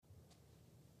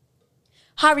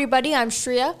Hi everybody, I'm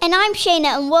Shreya. And I'm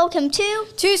Shayna, and welcome to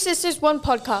Two Sisters, One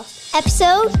Podcast.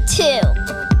 Episode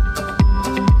 2.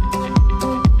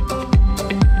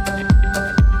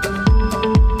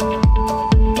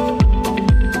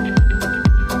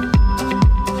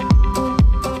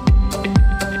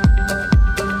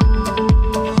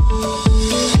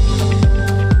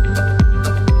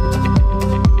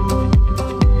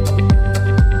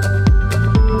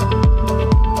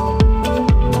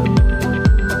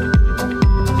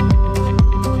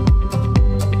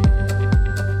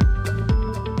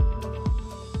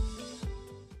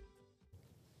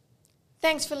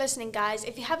 Thanks for listening, guys.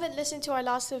 If you haven't listened to our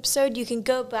last episode, you can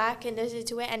go back and listen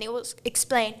to it, and it will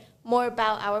explain more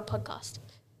about our podcast.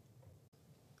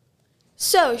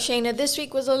 So, Shayna, this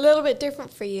week was a little bit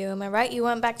different for you, am I right? You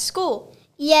went back to school.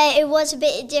 Yeah, it was a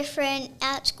bit different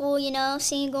at school,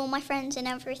 seeing all my friends and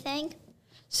everything.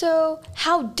 So,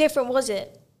 how different was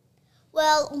it?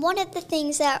 Well, one of the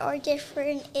things that are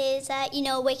different is that,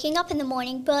 waking up in the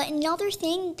morning. But another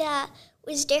thing that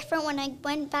was different when I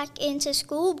went back into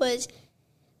school was,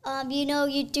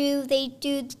 they do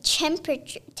the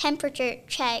temperature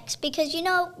checks because,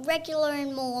 regular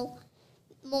in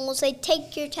malls, they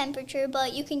take your temperature,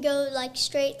 but you can go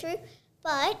straight through.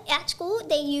 But at school,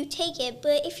 you take it.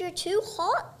 But if you're too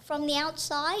hot from the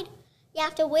outside, you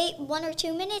have to wait 1 or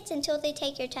 2 minutes until they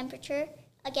take your temperature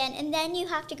again. And then you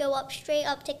have to go straight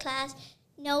up to class.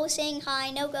 No saying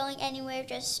hi, no going anywhere,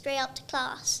 just straight up to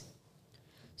class.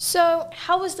 So,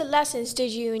 how was the lessons? Did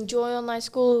you enjoy online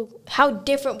school? How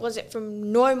different was it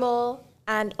from normal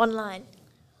and online?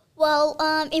 Well,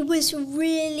 it was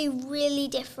really, really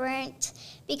different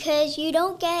because you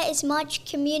don't get as much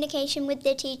communication with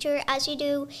the teacher as you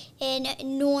do in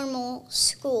normal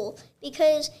school.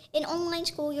 Because in online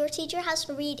school, your teacher has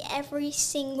to read every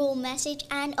single message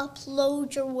and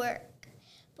upload your work.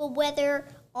 But whether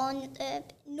on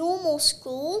normal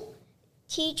school,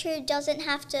 teacher doesn't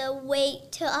have to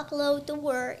wait to upload the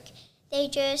work.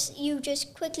 You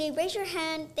just quickly raise your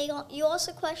hand. You ask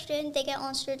a question. They get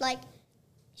answered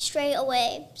straight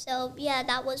away. So yeah,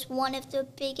 that was one of the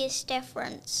biggest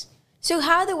difference. So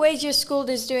how are the ways your school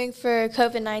is doing for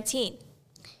COVID-19?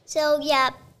 So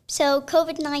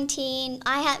COVID-19,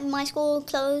 I had my school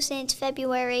closed since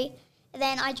February. And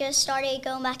then I just started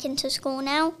going back into school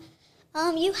now.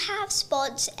 You have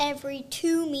spots every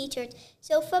 2 meters.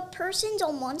 So if a person's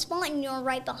on one spot and you're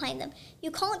right behind them,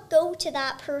 you can't go to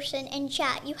that person and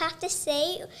chat. You have to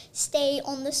stay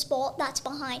on the spot that's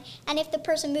behind. And if the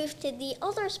person moves to the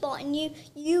other spot and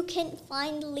you can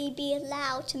finally be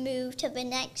allowed to move to the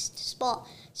next spot.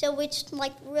 So it's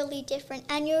really different.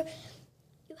 And you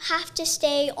have to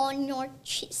stay on your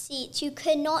seats. You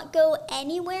cannot go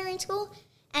anywhere in school,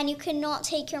 and you cannot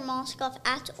take your mask off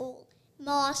at all.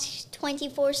 Mask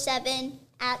 24/7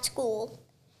 at school.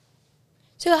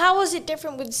 So how was it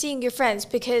different with seeing your friends?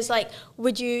 Because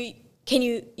you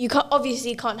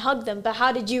obviously can't hug them, but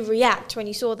how did you react when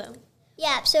you saw them?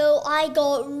 Yeah, so I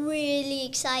got really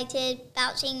excited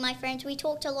about seeing my friends. We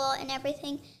talked a lot and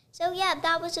everything. So yeah,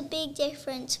 that was a big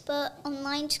difference. But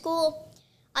online school,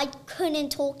 I couldn't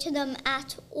talk to them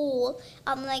at all.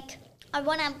 I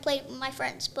want to play with my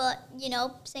friends, but,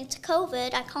 since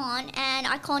COVID, I can't, and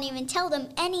I can't even tell them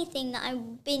anything that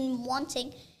I've been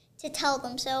wanting to tell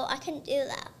them, so I couldn't do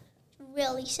that. It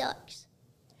really sucks.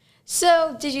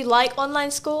 So, did you like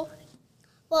online school?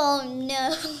 Well,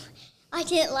 no, I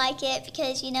didn't like it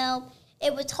because,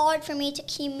 it was hard for me to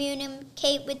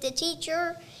communicate with the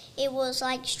teacher. It was,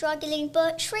 struggling,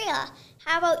 but Shreya,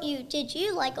 how about you? Did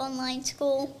you like online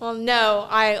school? Well, no,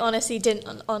 I honestly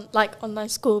didn't like online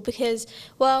school because,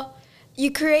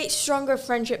 you create stronger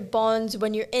friendship bonds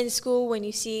when you're in school, when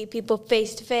you see people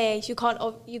face to face. You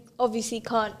obviously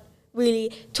can't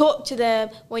really talk to them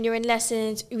when you're in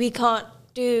lessons. We can't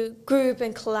do group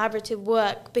and collaborative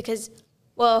work because,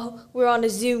 we're on a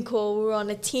Zoom call, we're on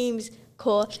a Teams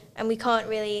call, and we can't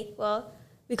really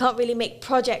make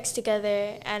projects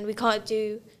together, and we can't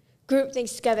do group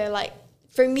things together.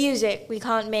 For music, we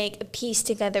can't make a piece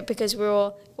together because we're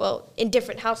all, in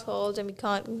different households, and we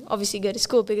can't obviously go to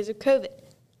school because of COVID.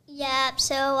 Yeah,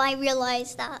 so I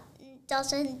realized that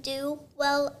doesn't do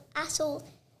well at all.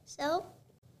 So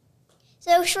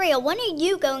Shreya, when are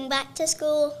you going back to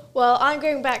school? Well, I'm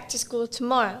going back to school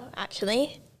tomorrow,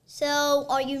 actually. So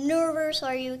are you nervous?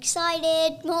 Are you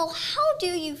excited? Well, how do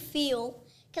you feel?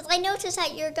 Because I noticed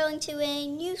that you're going to a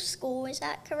new school, is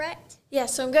that correct? Yeah,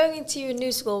 so I'm going into a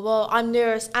new school. Well, I'm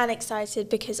nervous and excited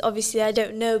because obviously I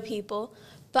don't know people.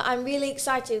 But I'm really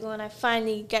excited when I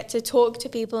finally get to talk to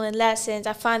people in lessons.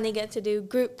 I finally get to do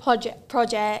group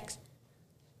projects.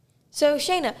 So,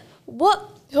 Shayna,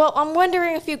 Well, I'm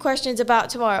wondering a few questions about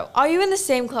tomorrow. Are you in the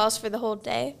same class for the whole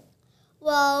day?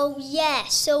 Well,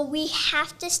 yes, so we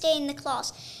have to stay in the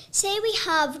class. Say we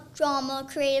have drama,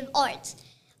 creative arts.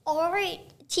 Our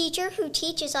teacher who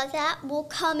teaches us that will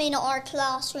come in our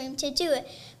classroom to do it,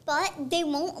 but they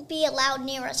won't be allowed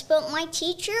near us. But my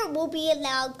teacher will be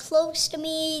allowed close to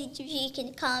me. She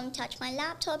can come touch my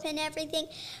laptop and everything.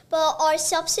 But our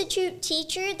substitute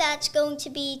teacher that's going to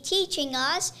be teaching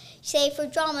us, say for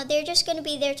drama, they're just going to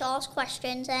be there to ask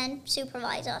questions and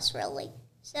supervise us, really.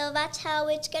 So that's how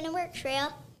it's going to work,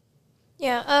 Shreya.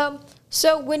 Yeah.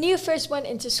 So when you first went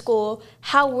into school,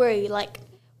 how were you? Like,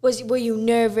 were you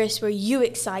nervous? Were you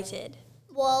excited?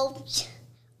 Well,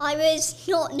 I was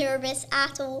not nervous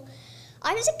at all.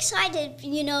 I was excited,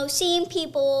 seeing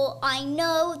people I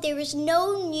know. There was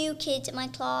no new kids in my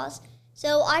class,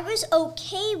 so I was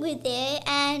okay with it,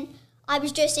 and I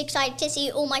was just excited to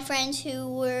see all my friends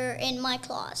who were in my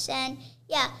class. And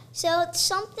yeah, so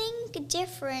something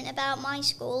different about my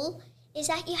school is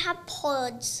that you have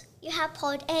pods. You have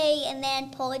pod A and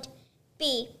then pod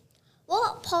B.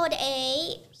 Well, pod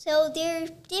A, so there are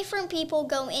different people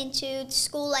go into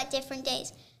school at different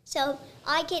days. So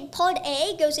pod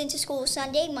A goes into school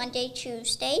Sunday, Monday,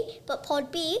 Tuesday, but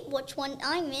pod B, which one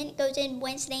I'm in, goes in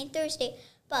Wednesday and Thursday.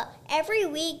 But every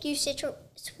week you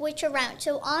switch around.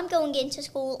 So I'm going into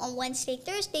school on Wednesday,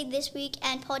 Thursday this week,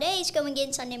 and pod A is going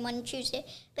in Sunday, Monday, Tuesday.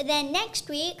 But then next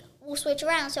week we'll switch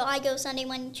around, so I go Sunday,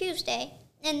 Monday, Tuesday.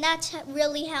 And that's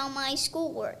really how my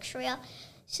school works, Shreya.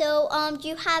 So do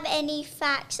you have any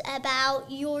facts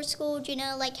about your school? Do you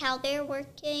know like how they're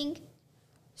working?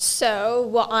 So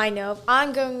what I know,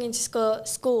 I'm going into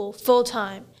school full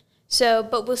time. So,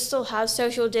 but we'll still have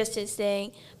social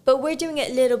distancing, but we're doing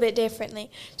it a little bit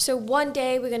differently. So one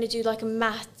day we're going to do like a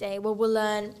math day where we'll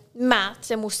learn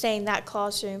maths and we'll stay in that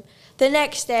classroom. The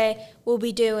next day we'll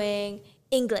be doing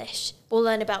English. We'll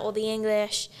learn about all the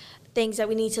English things that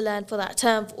we need to learn for that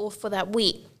term or for that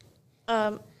week.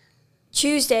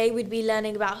 Tuesday we'd be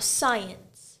learning about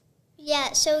science.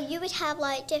 Yeah, so you would have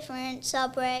like different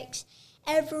subjects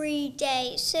every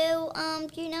day. So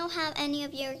do you know how any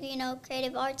of your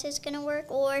creative arts is going to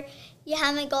work, or you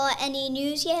haven't got any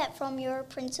news yet from your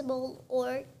principal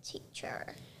or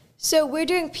teacher? So we're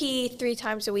doing PE 3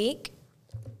 times a week.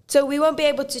 So we won't be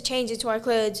able to change into our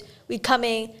clothes. We come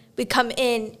in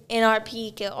our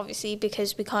PE kit, obviously,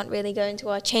 because we can't really go into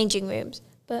our changing rooms.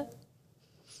 But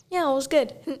yeah, it was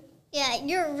good. Yeah,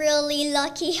 you're really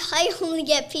lucky. I only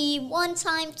get PE 1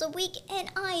 time a week,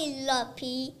 and I love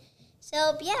PE.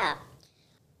 So, yeah.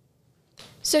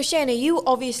 So, Shana, you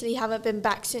obviously haven't been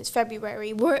back since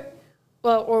February,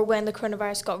 or when the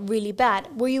coronavirus got really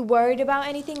bad. Were you worried about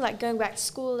anything, like going back to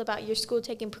school, about your school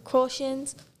taking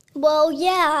precautions? Well,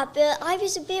 yeah, but I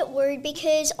was a bit worried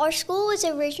because our school was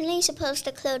originally supposed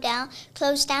to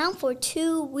close down for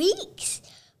 2 weeks.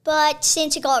 But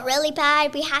since it got really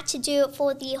bad, we had to do it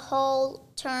for the whole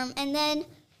term. And then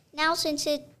now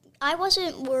I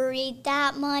wasn't worried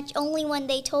that much, only when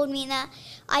they told me that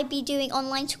I'd be doing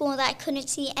online school, that I couldn't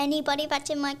see anybody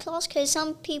that's in my class, because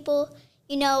some people,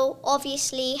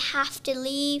 obviously have to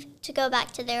leave to go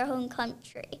back to their home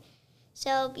country.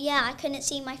 So, yeah, I couldn't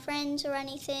see my friends or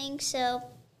anything, so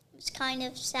it was kind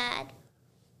of sad.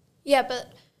 Yeah,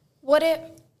 but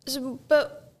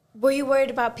were you worried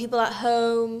about people at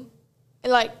home?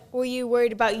 Like, were you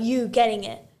worried about you getting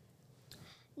it?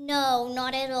 No,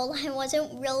 not at all. I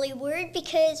wasn't really worried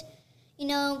because,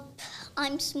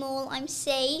 I'm small, I'm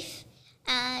safe,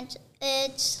 and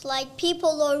it's like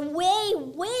people are way,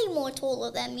 way more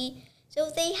taller than me. So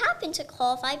if they happen to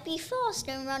cough, I'd be fast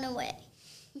and run away.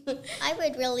 I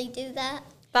would really do that.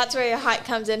 That's where your height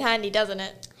comes in handy, doesn't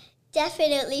it?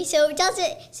 Definitely. So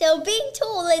being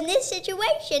tall in this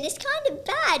situation is kind of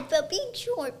bad, but being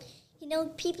short,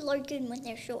 people are good when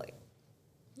they're short.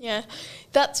 Yeah,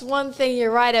 that's one thing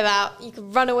you're right about. You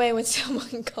can run away when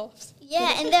someone coughs.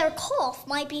 Yeah, and their cough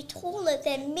might be taller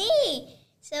than me.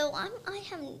 So I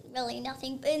have really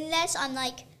nothing, but unless I'm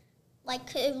like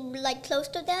close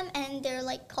to them and their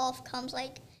cough comes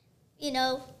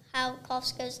how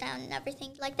coughs goes down and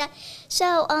everything like that.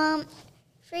 So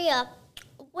Shreya,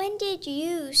 when did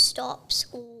you stop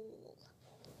school?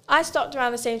 I stopped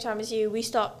around the same time as you. We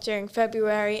stopped during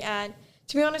February, and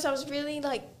to be honest, I was really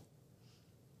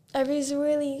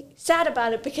sad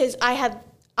about it because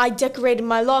I decorated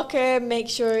my locker, make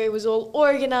sure it was all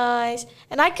organized,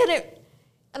 and I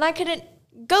couldn't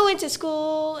go into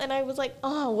school, and I was like,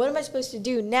 oh, what am I supposed to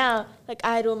do now?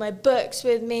 I had all my books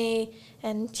with me,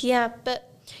 and yeah, but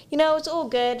it's all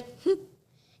good.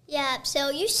 Yeah, so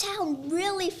you sound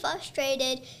really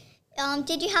frustrated.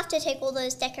 Did you have to take all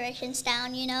those decorations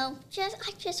down, I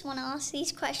just want to ask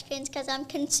these questions because I'm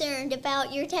concerned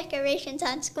about your decorations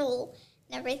at school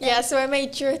and everything. Yeah, so I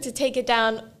made sure to take it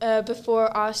down before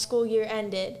our school year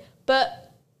ended.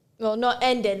 But, well, not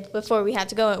ended, before we had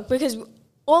to go, because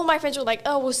all my friends were like,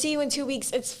 oh, we'll see you in 2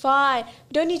 weeks. It's fine.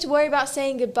 We don't need to worry about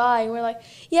saying goodbye. And we're like,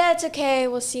 yeah, it's okay.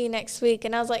 We'll see you next week.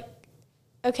 And I was like,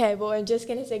 okay, well, I'm just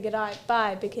going to say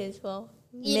goodbye because, well,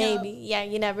 maybe. Yeah,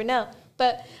 you never know.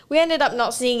 But we ended up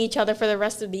not seeing each other for the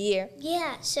rest of the year.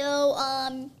 Yeah, so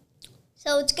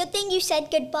it's a good thing you said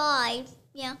goodbye.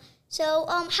 Yeah. So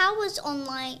how was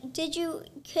online?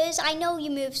 Because I know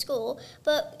you moved school,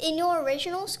 but in your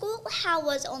original school, how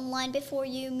was online before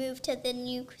you moved to the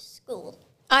new school?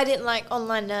 I didn't like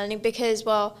online learning because,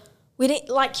 well, we didn't,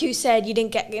 like you said, you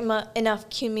didn't get enough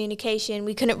communication.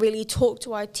 We couldn't really talk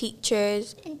to our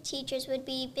teachers. And teachers would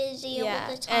be busy all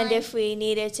the time. And if we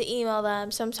needed to email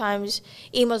them, sometimes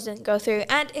emails didn't go through.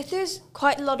 And if there's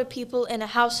quite a lot of people in a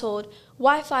household,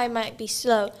 Wi-Fi might be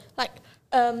slow. Like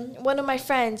one of my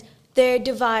friends, their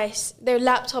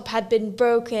laptop had been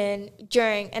broken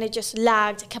and it just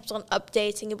lagged. It kept on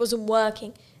updating. It wasn't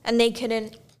working. And they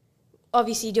couldn't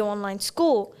obviously do online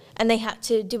school. And they had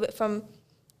to do it from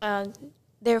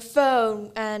their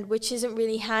phone, and which isn't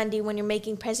really handy when you're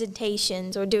making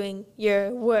presentations or doing your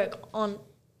work on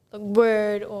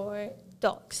Word or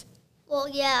Docs. Well,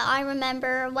 yeah, I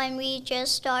remember when we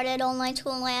just started online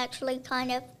school, and I actually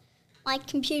my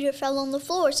computer fell on the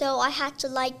floor, so I had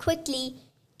to quickly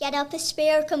get up a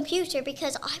spare computer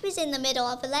because I was in the middle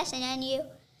of a lesson, and you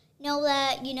know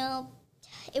that,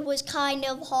 it was kind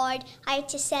of hard. I had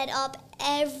to set up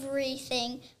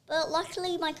everything. But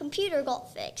luckily, my computer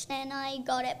got fixed, and I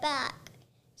got it back.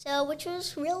 So, which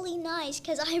was really nice,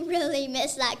 because I really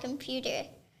miss that computer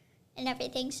and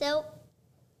everything. So,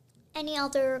 any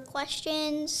other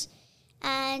questions?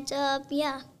 And,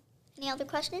 any other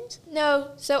questions?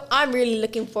 No. So, I'm really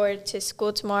looking forward to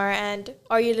school tomorrow. And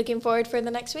are you looking forward for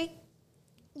the next week?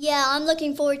 Yeah, I'm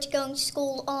looking forward to going to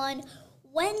school on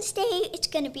Wednesday. It's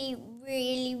going to be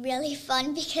really, really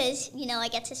fun because, I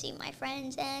get to see my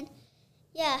friends and...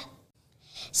 yeah.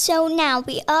 So now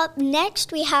up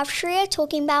next we have Shreya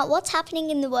talking about what's happening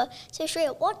in the world. So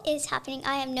Shreya, what is happening?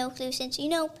 I have no clue since, I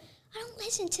don't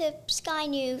listen to Sky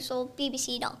News or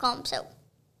BBC.com. So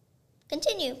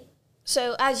continue.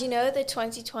 So as you know, the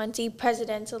 2020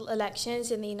 presidential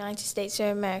elections in the United States of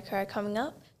America are coming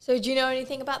up. So do you know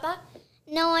anything about that?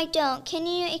 No, I don't. Can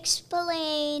you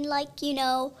explain,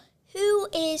 who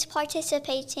is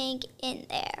participating in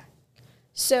there?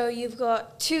 So you've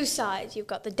got two sides. You've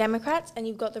got the Democrats and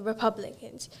you've got the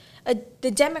Republicans.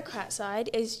 The Democrat side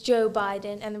is Joe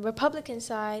Biden and the Republican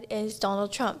side is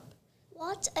Donald Trump.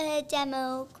 What's a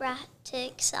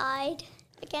Democratic side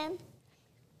again?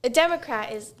 A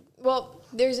Democrat is, well,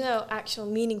 there's no actual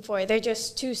meaning for it. They're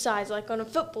just two sides, like on a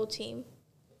football team.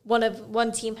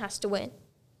 One team has to win.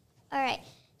 All right.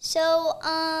 So,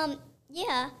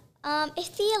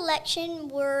 if the election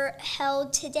were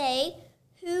held today,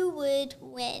 who would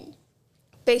win?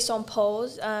 Based on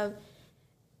polls,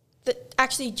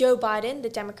 actually Joe Biden, the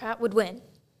Democrat, would win.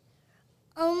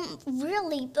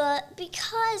 Really? But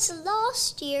because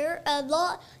last year,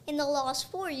 in the last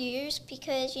 4 years,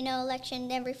 because,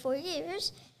 election every 4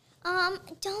 years,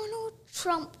 Donald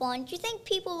Trump won. Do you think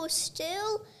people will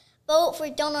still vote for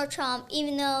Donald Trump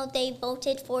even though they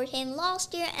voted for him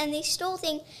last year and they still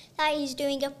think that he's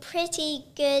doing a pretty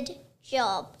good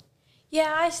job?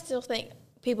 Yeah, I still think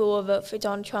people will vote for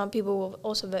Donald Trump. People will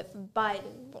also vote for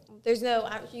Biden.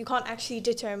 You can't actually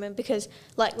determine because,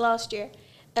 like last year,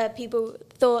 people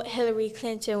thought Hillary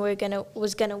Clinton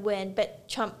was gonna win, but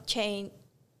Trump changed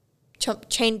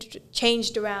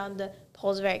around the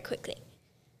polls very quickly.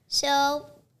 So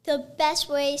the best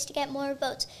way is to get more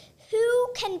votes.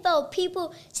 Who can vote?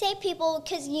 People,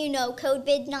 because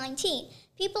COVID-19.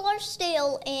 People are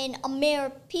still in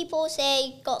America. People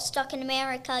say got stuck in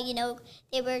America.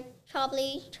 They were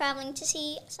probably traveling to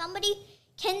see somebody.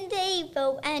 Can they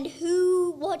vote? And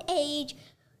what age,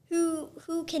 who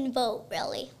can vote,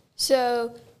 really?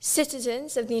 So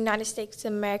citizens of the United States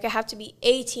of America have to be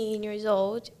 18 years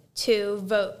old to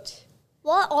vote.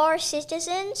 What are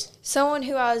citizens? Someone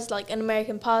who has an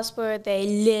American passport, they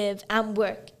live and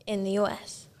work in the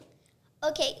U.S.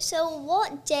 Okay, so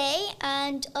what day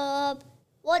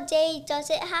does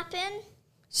it happen?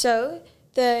 So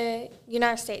the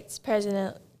United States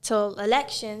presidential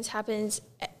elections happens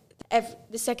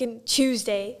the second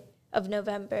Tuesday of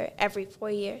November every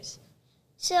 4 years.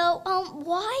 So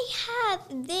why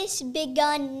have this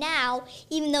begun now,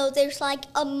 even though there's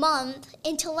a month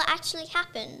until it actually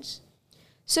happens?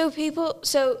 So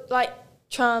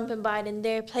Trump and Biden,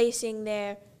 they're placing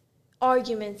their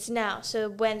arguments now. So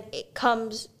when it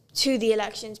comes to the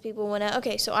elections, people want to,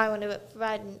 okay, so I want to vote for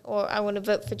Biden or I want to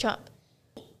vote for Trump.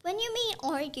 When you mean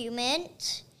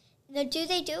argument, do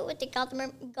they do it with the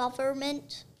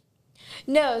government?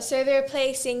 No, so they're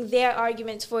placing their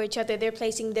arguments for each other. They're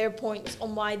placing their points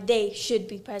on why they should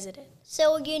be president.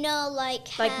 So, you know, like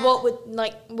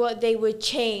what they would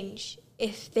change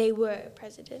if they were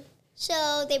president.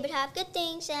 So they would have good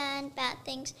things and bad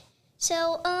things.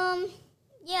 So,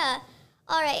 yeah.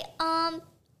 All right.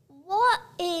 What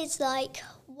is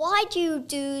why do you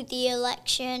do the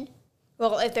election?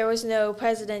 Well, if there was no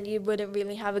president, you wouldn't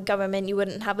really have a government, you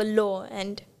wouldn't have a law,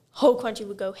 and whole country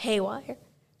would go haywire.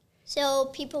 So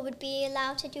people would be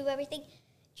allowed to do everything.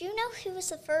 Do you know who was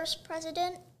the first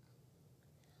president?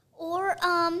 Or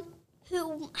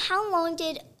how long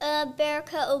did Barack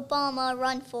Obama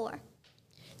run for?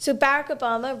 So Barack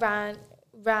Obama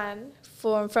ran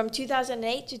from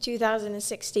 2008 to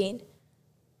 2016.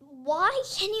 Why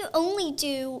can you only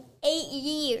do 8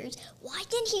 years? Why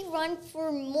didn't he run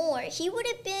for more? He would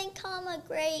have become a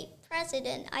great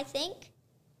president, I think.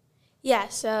 Yeah,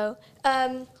 so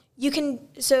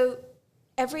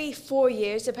every 4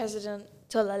 years the presidential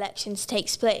elections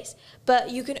takes place, but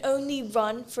you can only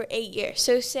run for 8 years.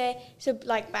 So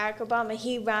like Barack Obama,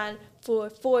 he ran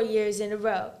for 4 years in a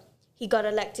row. He got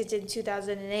elected in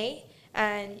 2008,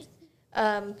 and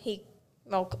he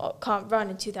can't run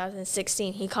in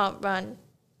 2016. He can't run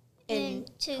in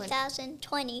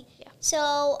 2020. Yeah.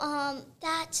 So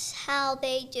that's how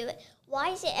they do it. Why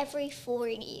is it every 4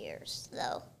 years,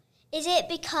 though? Is it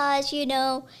because,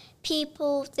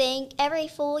 people think every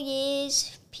 4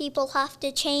 years people have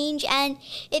to change, and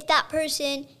if that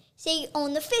person, say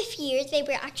on the 5th year, they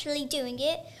were actually doing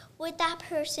it, would that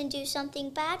person do something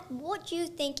bad? What do you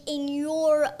think in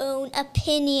your own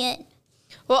opinion?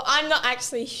 Well, I'm not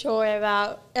actually sure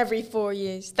about every 4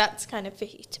 years. That's kind of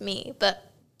fishy to me, but,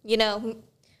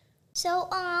 So,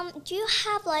 do you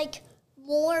have,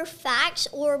 more facts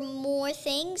or more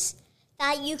things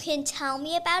that you can tell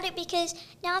me about it? Because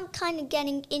now I'm kind of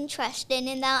getting interested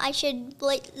in that. I should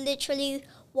literally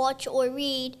watch or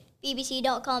read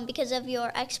bbc.com because of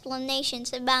your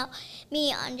explanations about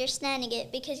me understanding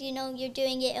it, because you're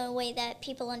doing it in a way that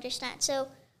people understand. So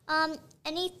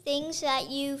any things that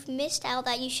you've missed out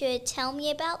that you should tell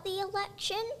me about the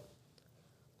election?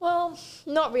 Well,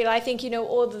 not really. I think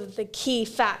all the key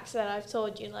facts that I've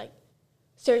told you, like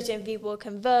certain people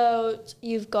can vote,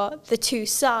 you've got the two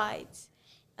sides,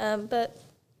 but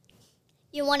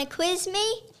you want to quiz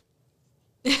me?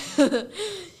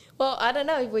 Well, I don't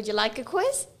know. Would you like a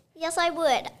quiz? Yes, I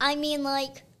would. I mean,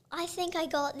 I think I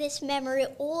got this memory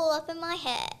all up in my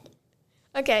head.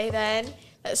 Okay, then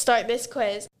let's start this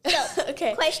quiz. So,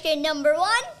 okay. Question number 1,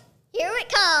 here it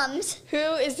comes. Who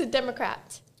is the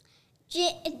Democrat?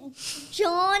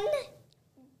 John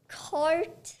Carter.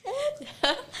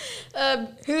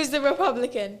 Who's the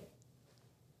Republican?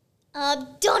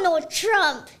 Donald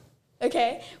Trump.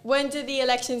 Okay. When did the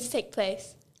elections take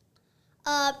place?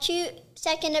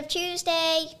 2nd of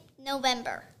Tuesday,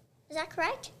 November. Is that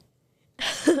correct?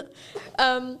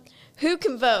 Who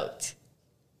can vote?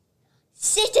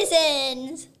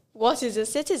 Citizens. What is a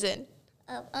citizen?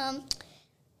 A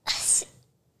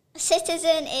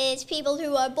citizen is people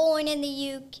who are born in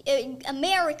the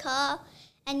America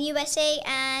and USA,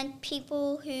 and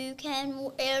people who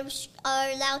are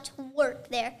allowed to work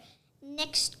there.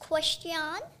 Next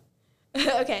question.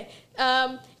 Okay.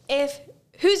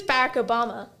 Who's Barack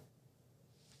Obama?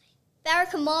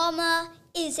 Barack Obama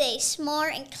is a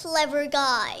smart and clever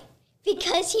guy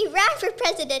because he ran for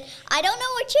president. I don't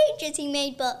know what changes he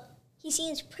made, but he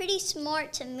seems pretty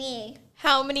smart to me.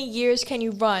 How many years can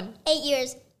you run? 8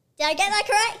 years. Did I get that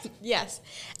correct? Yes.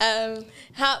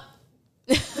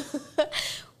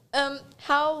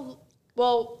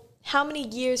 How many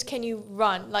years can you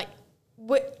run?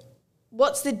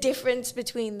 What's the difference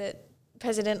between the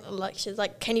president elections?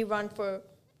 Can you run for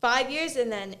 5 years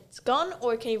and then it's gone,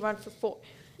 or can you run for 4?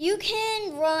 You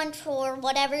can run for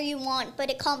whatever you want, but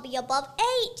it can't be above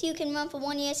 8. You can run for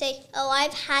 1 year, say,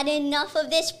 I've had enough of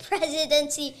this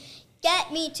presidency.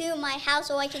 Get me to my house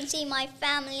so I can see my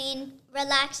family and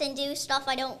relax and do stuff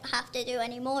I don't have to do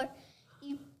anymore.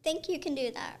 You think you can do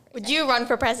that? Would you run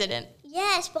for president?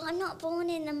 Yes, but I'm not born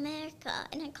in America,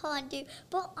 and I can't do.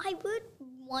 But I would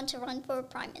want to run for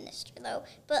prime minister, though.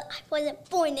 But I wasn't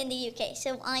born in the UK,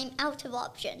 so I'm out of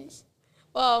options.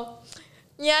 Well,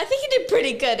 yeah, I think you did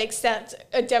pretty good, except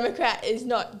a Democrat is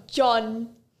not John,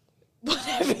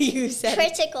 whatever you said.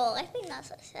 Critical. I think that's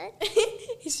what I said.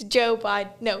 It's Joe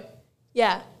Biden. No.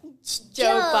 Yeah.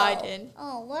 Joe Biden.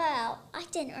 Oh, wow. I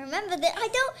didn't remember that.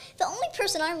 The only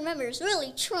person I remember is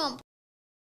really Trump.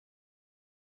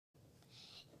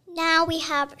 Now we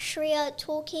have Shreya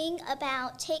talking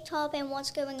about TikTok and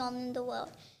what's going on in the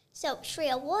world. So,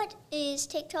 Shreya, what is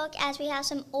TikTok, as we have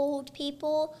some old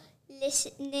people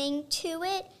listening to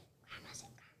it?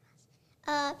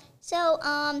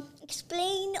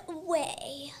 Explain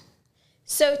away.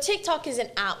 So TikTok is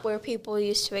an app where people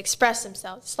used to express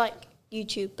themselves. It's like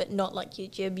YouTube, but not like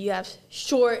YouTube. You have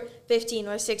short 15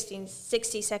 or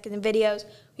 60-second videos.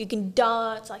 You can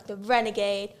dance like the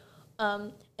renegade,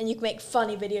 and you can make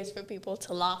funny videos for people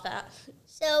to laugh at.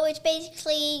 So it's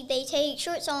basically they take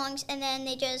short songs and then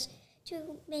they just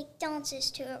make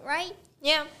dances to it, right?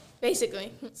 Yeah,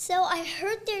 basically. So I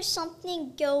heard there's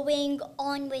something going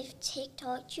on with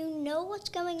TikTok. Do you know what's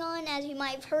going on, as you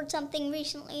might have heard something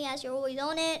recently as you're always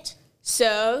on it?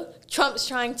 So Trump's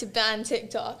trying to ban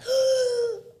TikTok.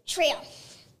 Shreya,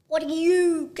 what are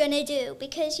you gonna do?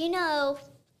 Because you're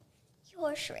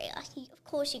Shreya. Of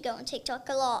course you go on TikTok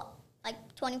a lot, like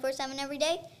 24/7 every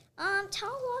day.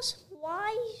 Tell us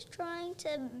why he's trying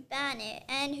to ban it,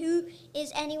 and who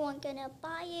is anyone gonna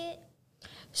buy it?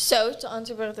 So to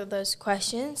answer both of those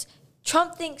questions,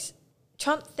 Trump thinks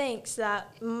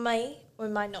that might or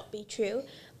might not be true,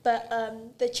 but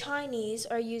the Chinese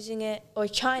are using it, or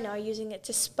China are using it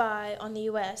to spy on the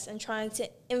U.S. and trying to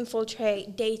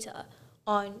infiltrate data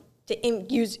trying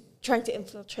to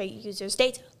infiltrate users'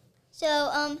 data.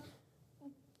 So,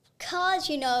 cause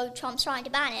Trump's trying to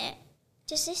ban it.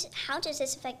 How does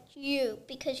this affect you?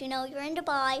 Because you're in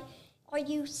Dubai. Are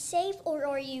you safe or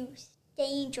are you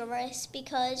dangerous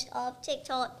because of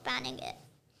TikTok banning it?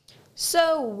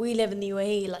 So we live in the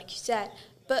UAE, like you said,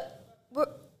 but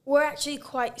we're actually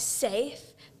quite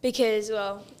safe because,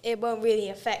 well, it won't really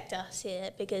affect us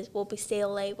here because we'll be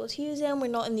still able to use them. We're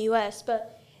not in the US,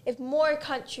 but if more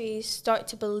countries start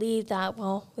to believe that,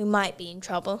 well, we might be in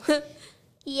trouble.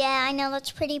 Yeah, I know,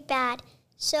 that's pretty bad.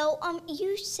 So,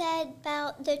 you said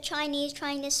about the Chinese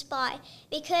trying to spy,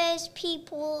 because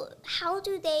how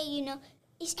do they,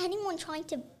 is anyone trying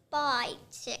to buy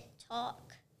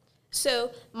TikTok?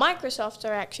 So Microsoft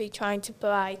are actually trying to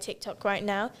buy TikTok right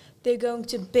now. They're going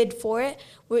to bid for it,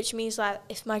 which means that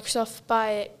if Microsoft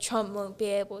buy it, Trump won't be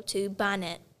able to ban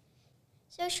it.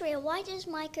 So, Shreya, why does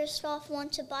Microsoft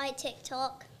want to buy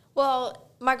TikTok? Well,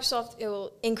 Microsoft, it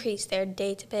will increase their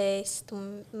database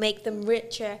to make them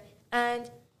richer. And,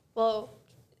 well,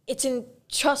 it's a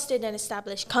trusted and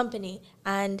established company.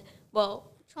 And,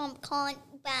 well... Trump can't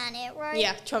ban it, right?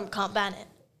 Yeah, Trump can't ban it.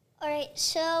 All right,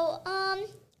 so,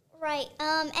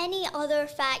 any other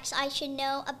facts I should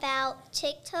know about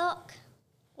TikTok?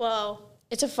 Well,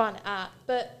 it's a fun app,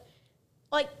 but,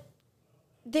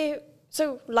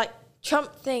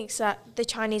 Trump thinks that the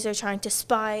Chinese are trying to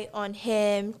spy on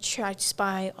him, try to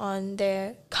spy on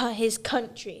his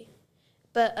country.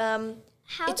 But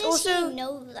how does he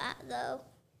know that, though?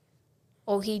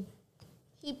 Oh, he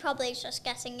probably is just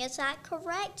guessing. Is that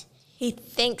correct? He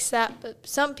thinks that, but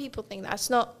some people think that's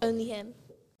not only him.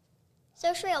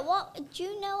 So, Shreya, do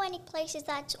you know any places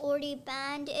that's already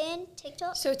banned in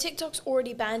TikTok? So TikTok's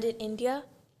already banned in India.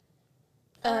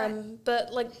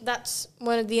 But that's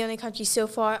one of the only countries so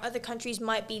far. Other countries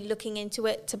might be looking into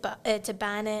it to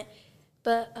ban it,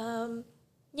 but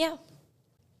yeah.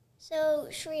 So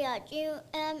Shreya,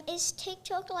 is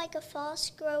TikTok like a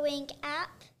fast-growing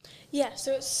app? Yeah,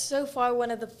 so it's so far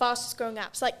one of the fastest-growing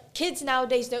apps. Like kids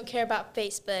nowadays don't care about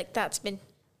Facebook. That's been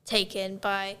taken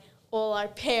by all our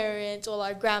parents, all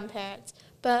our grandparents.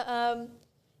 But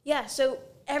yeah, so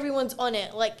everyone's on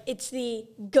it. Like it's the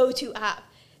go-to app.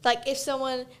 Like, if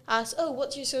someone asks, oh,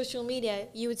 what's your social media?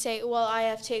 You would say, well, I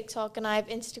have TikTok and I have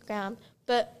Instagram.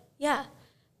 But, yeah.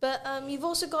 But you've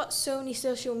also got so many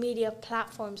social media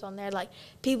platforms on there. Like,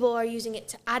 people are using it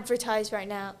to advertise right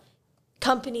now.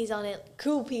 Companies on it.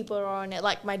 Cool people are on it.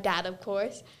 Like my dad, of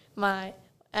course. Yeah,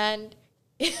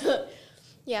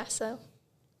 so.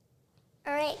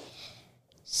 All right.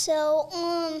 So,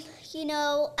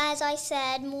 as I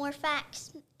said, more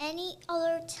facts. Any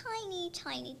other tiny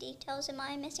details am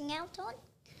I missing out on?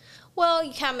 Well,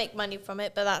 you can make money from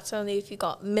it, but that's only if you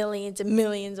got millions and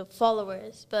millions of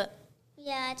followers. But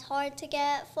yeah, it's hard to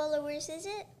get followers, is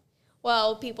it?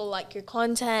 Well, people like your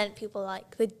content, people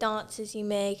like the dances you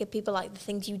make, and people like the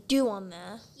things you do on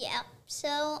there. Yeah.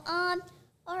 So, all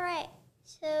right.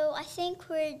 So I think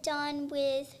we're done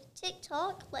with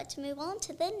TikTok. Let's move on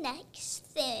to the next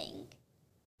thing.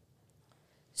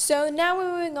 So now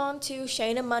we're moving on to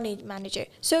Shayna Money Manager.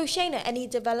 So Shayna, any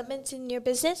developments in your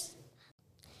business?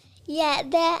 Yeah,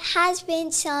 there has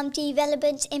been some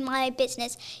developments in my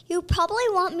business. You probably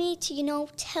want me to,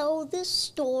 tell the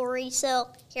story. So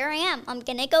here I am. I'm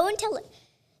gonna go and tell it.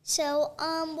 So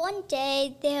one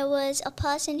day there was a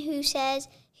person who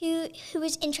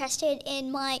was interested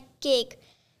in my gig.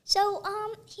 So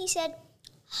he said,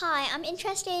 "Hi, I'm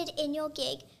interested in your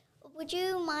gig. Would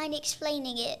you mind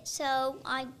explaining it?" So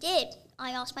I did.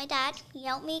 I asked my dad. He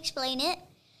helped me explain it.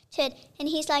 And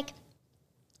he's like,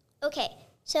 "Okay."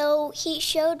 So he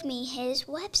showed me his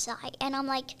website, and I'm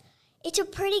like, "It's a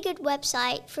pretty good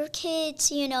website for kids,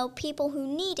 people who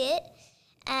need it."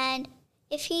 And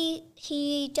if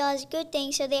he does good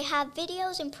things, so they have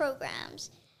videos and programs.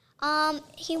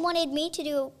 He wanted me to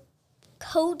do a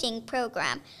coding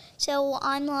program. So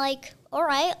I'm like, all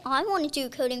right, I want to do a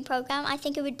coding program. I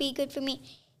think it would be good for me.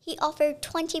 He offered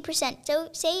 20%. So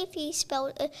say if he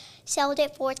sold it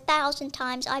for 1,000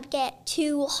 times, I'd get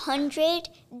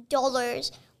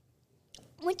 $200,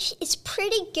 which is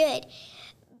pretty good.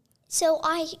 So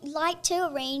I like to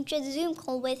arrange a Zoom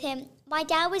call with him. My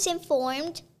dad was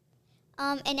informed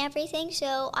and everything,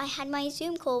 so I had my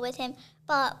Zoom call with him.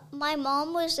 But my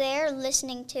mom was there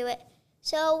listening to it.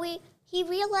 So he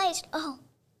realized, oh,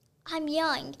 I'm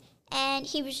young. And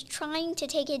he was trying to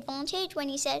take advantage when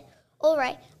he said, all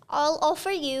right, I'll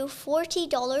offer you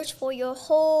 $40 for your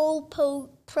whole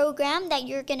program that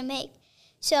you're going to make.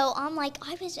 So I'm like,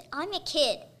 I'm a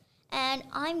kid and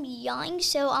I'm young.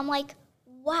 So I'm like,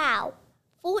 wow,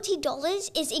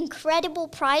 $40 is incredible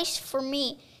price for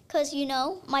me because,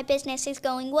 my business is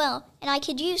going well and I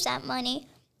could use that money.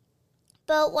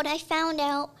 But what I found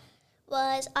out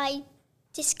was I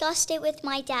discussed it with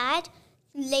my dad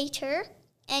later,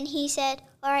 and he said,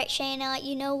 all right, Shayna,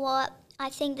 you know what? I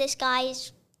think this guy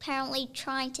is apparently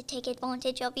trying to take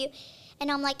advantage of you.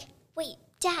 And I'm like, wait,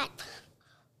 Dad,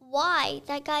 why?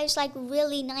 That guy's like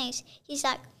really nice. He's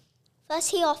like,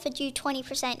 first he offered you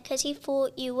 20% because he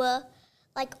thought you were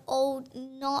like old,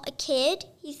 not a kid.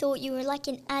 He thought you were like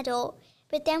an adult.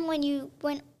 But then when you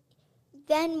went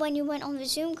on the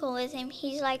Zoom call with him,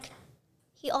 he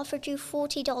offered you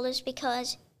 $40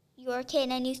 because you're a kid,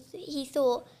 and he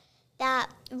thought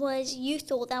you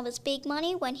thought that was big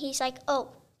money. When he's like,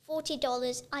 oh,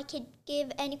 $40, I could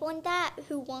give anyone that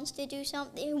who wants to do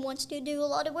something, who wants to do a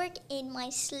lot of work in my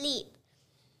sleep.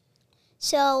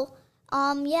 So,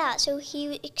 so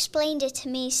he explained it to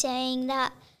me, saying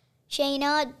that,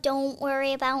 Shayna, don't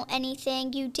worry about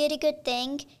anything. You did a good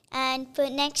thing. And for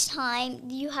next time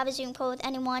you have a Zoom call with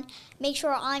anyone, make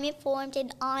sure I'm informed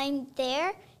and I'm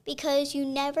there because you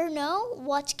never know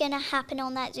what's going to happen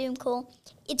on that Zoom call.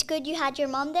 It's good you had your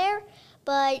mom there,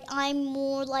 but I'm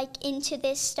more like into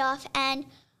this stuff and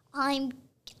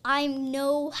I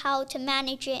know how to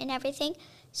manage it and everything.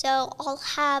 So I'll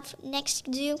have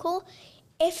next Zoom call.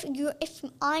 If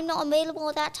I'm not available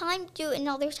at that time, do it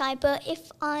another time. But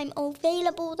if I'm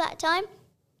available that time,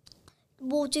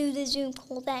 we'll do the Zoom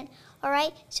call then. All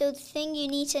right? So the thing you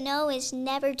need to know is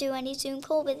never do any Zoom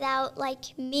call without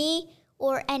like me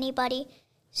or anybody.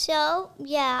 So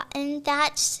yeah, and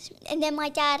then my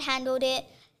dad handled it.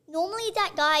 Normally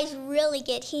that guy's really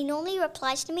good. He normally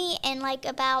replies to me in like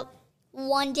about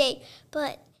one day.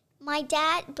 But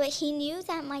he knew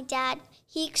that my dad,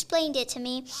 he explained it to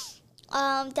me.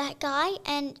 That guy,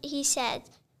 and he said,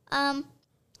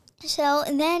 so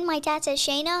and then my dad said,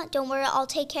 Shayna, don't worry, I'll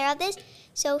take care of this.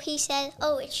 So he said,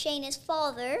 oh, it's Shayna's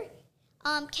father.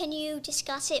 Can you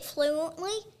discuss it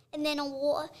fluently? And then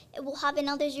we'll have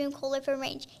another Zoom call if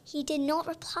arranged. He did not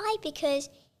reply because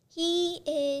he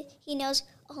knows,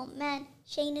 oh man,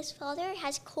 Shayna's father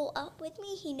has caught up with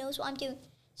me. He knows what I'm doing.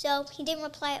 So he didn't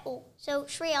reply at all. So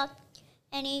Shreya,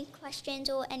 any questions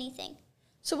or anything?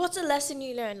 So what's a lesson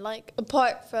you learned, like,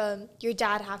 apart from your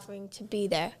dad having to be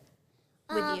there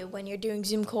with you when you're doing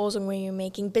Zoom calls and when you're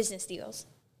making business deals?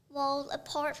 Well,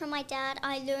 apart from my dad,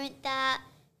 I learned that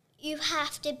you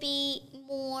have to be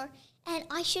more, and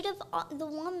the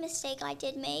one mistake I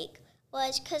did make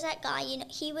was because that guy,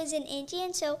 he was an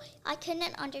Indian, so I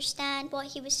couldn't understand what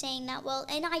he was saying that well,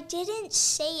 and I didn't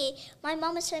say it. My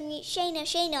mom was telling me, Shayna,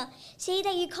 say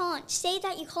that you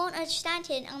can't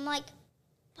understand it. And I'm like,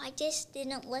 I just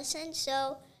didn't listen.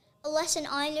 So a lesson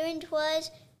I learned was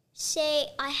say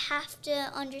I have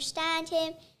to understand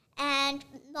him and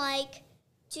make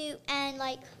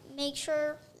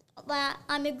sure that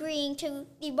I'm agreeing to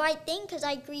the right thing because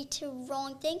I agreed to the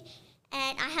wrong thing,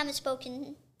 and I haven't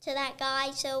spoken to that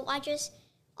guy. So I just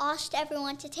asked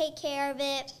everyone to take care of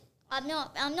it. I'm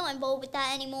not involved with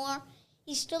that anymore.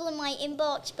 He's still in my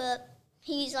inbox, but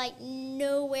he's like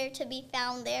nowhere to be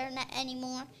found there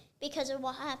anymore because of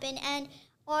what happened. And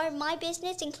my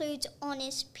business includes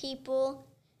honest people.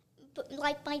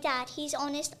 like my dad, he's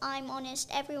honest, I'm honest,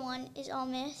 everyone is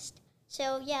honest.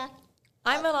 So yeah.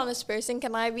 I'm an honest person.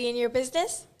 Can I be in your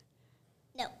business?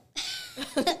 No.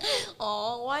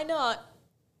 Oh, why not?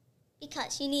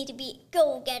 Because you need to be a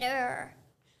go-getter.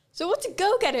 So what's a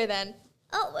go-getter then?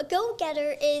 Oh, a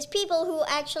go-getter is people who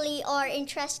actually are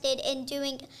interested in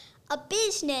doing a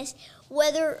business.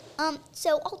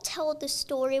 So I'll tell the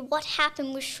story what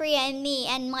happened with Shreya and me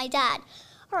and my dad.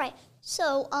 All right.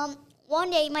 So one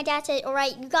day my dad said, "All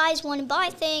right, you guys want to buy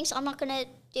things? I'm not gonna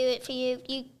do it for you.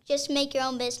 You just make your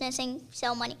own business and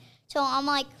sell money." So I'm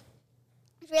like,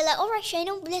 we're like, "All right,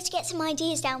 Shayna, let's get some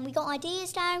ideas down." We got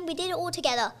ideas down. We did it all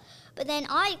together. But then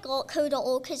I got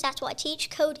code.org because that's what I teach,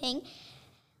 coding.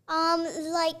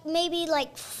 Maybe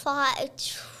 5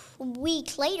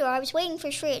 weeks later, I was waiting for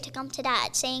Shreya to come to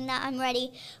Dad, saying that I'm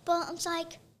ready. But I was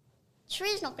like,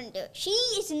 Shreya's not going to do it. She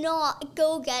is not a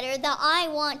go-getter that I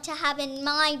want to have in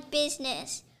my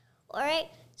business. All right?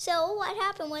 So what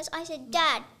happened was I said,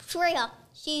 "Dad, Shreya,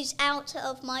 she's out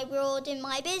of my world in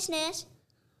my business.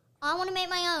 I want to make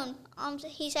my own."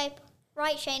 He said,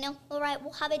 "Right, Shayna, all right,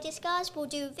 we'll have a discuss. We'll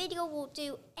do video. We'll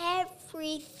do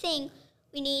everything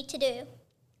we need to do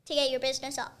to get your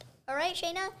business up. All right,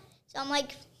 Shayna?" So I'm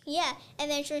like, "Yeah."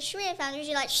 And then Shreya found her.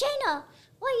 She's like, "Shayna,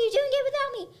 why are you doing it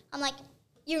without me?" I'm like,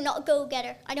 "You're not a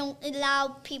go-getter. I don't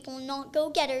allow people not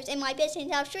go-getters in my business."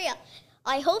 Now, Shreya,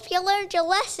 I hope you learned your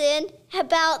lesson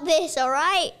about this, all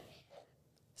right?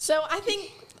 So I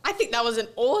think that was an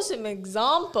awesome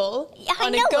example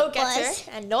on know a go-getter it was.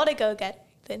 and not a go-getter.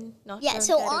 Then not Yeah,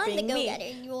 so go-getter I'm the being me.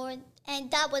 go-getter.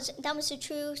 And that was a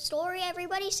true story,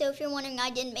 everybody. So if you're wondering, I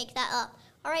didn't make that up.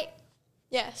 All right.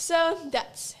 Yeah, so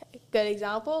that's a good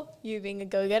example. You being a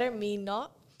go-getter, me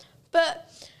not. But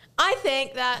I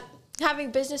think that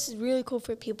having business is really cool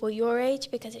for people your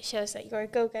age because it shows that you're a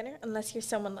go-getter, unless you're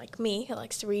someone like me who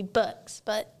likes to read books.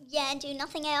 But Yeah, and do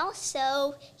nothing else.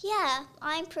 So yeah,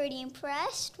 I'm pretty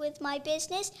impressed with my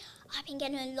business. I've been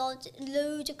getting loads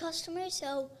of customers,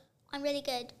 so I'm really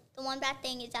good. The one bad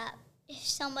thing is that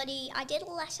I did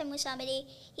a lesson with somebody,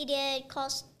 he did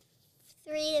cost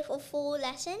 3 or 4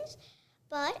 lessons,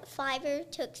 but Fiverr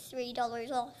took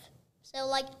 $3 off. So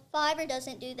Fiverr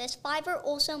doesn't do this. Fiverr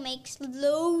also makes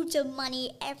loads of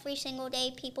money every single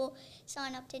day. People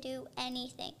sign up to do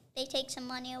anything. They take some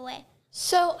money away.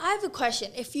 so I have a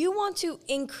question. If you want to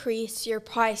increase your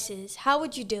prices, how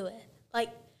would you do it?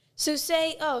 So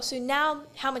now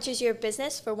how much is your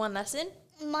business for one lesson?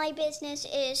 My business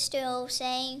is still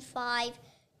saying $5,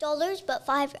 but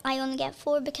I only get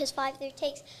 4 because Fiverr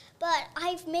takes. But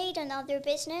I've made another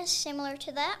business similar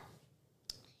to that.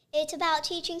 It's about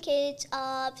teaching kids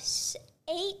of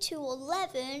 8 to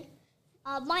 11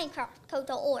 Minecraft,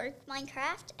 code.org,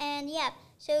 Minecraft. And yeah,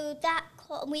 so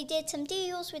we did some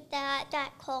deals with that.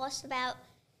 That cost about,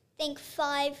 I think,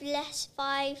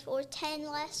 $5 or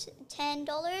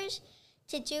 $10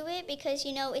 to do it because,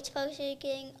 it's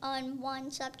focusing on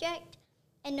one subject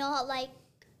and not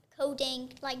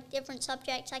coding different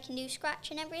subjects. I can do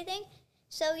Scratch and everything.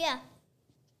 So yeah,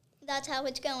 that's how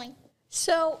it's going.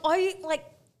 So are you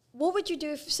what would you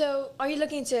do are you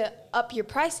looking to up your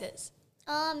prices?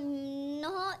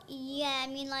 Not yet.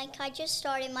 I just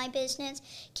started my business.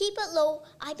 Keep it low.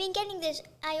 I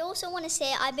also want to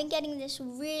say I've been getting this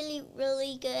really,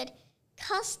 really good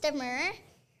customer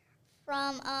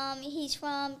he's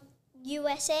from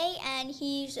USA and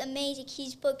he's amazing.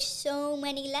 He's booked so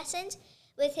many lessons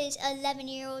with his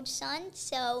 11-year-old son.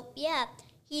 So yeah,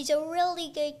 he's a really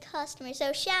good customer.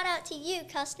 So shout out to you,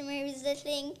 customer who's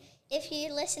listening. If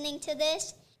you're listening to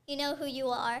this, you know who you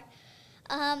are.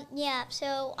 Yeah,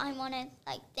 so I want to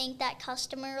thank that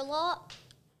customer a lot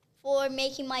for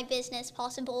making my business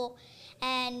possible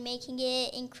and making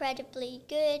it incredibly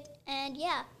good. And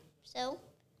yeah, so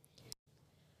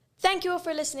Thank you all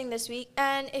for listening this week.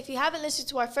 And if you haven't listened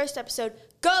to our first episode,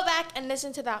 go back and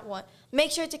listen to that one.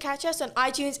 Make sure to catch us on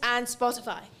iTunes and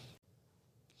Spotify.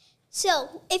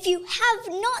 So if you have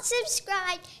not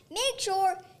subscribed, make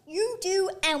sure you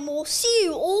do, and we'll see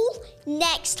you all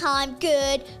next time.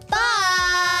 Goodbye.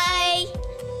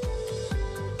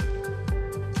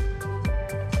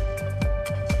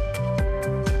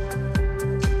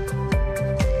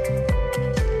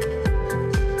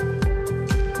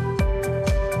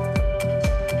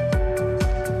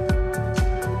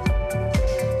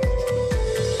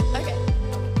 Okay.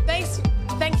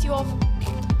 Thanks you all.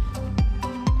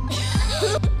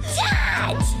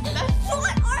 Dad!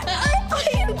 What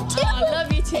are you doing? I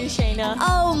love you too, Shayna.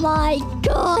 Oh my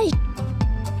God.